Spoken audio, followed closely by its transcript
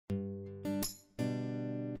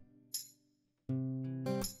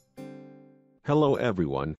Hello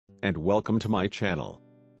everyone, and welcome to my channel.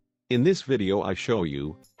 In this video I show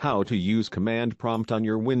you how to use command prompt on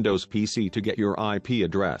your Windows PC to get your IP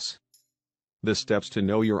address. The steps to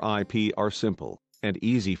know your IP are simple and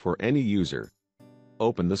easy for any user.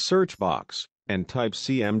 Open the search box and type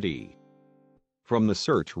CMD. From the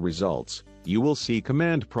search results, you will see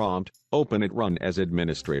command prompt. Open it. Run as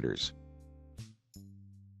administrators.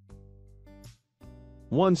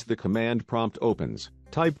 Once the command prompt opens,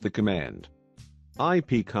 type the command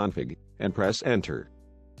ipconfig and press enter.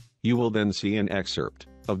 You will then see an excerpt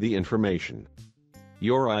of the information.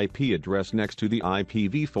 Your IP address next to the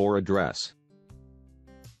IPv4 address.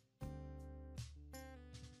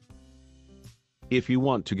 If you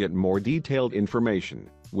want to get more detailed information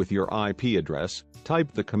with your IP address,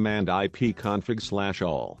 type the command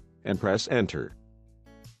ipconfig/all and press enter.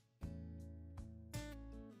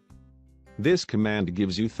 This command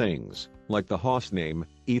gives you things like the hostname,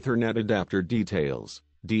 Ethernet adapter details,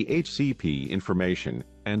 DHCP information,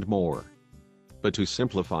 and more. But to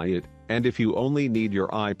simplify it, and if you only need your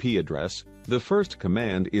IP address, the first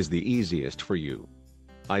command is the easiest for you.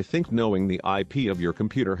 I think knowing the IP of your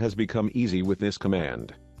computer has become easy with this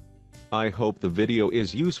command. I hope the video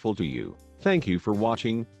is useful to you. Thank you for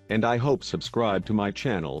watching, and I hope subscribe to my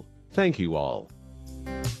channel. Thank you all.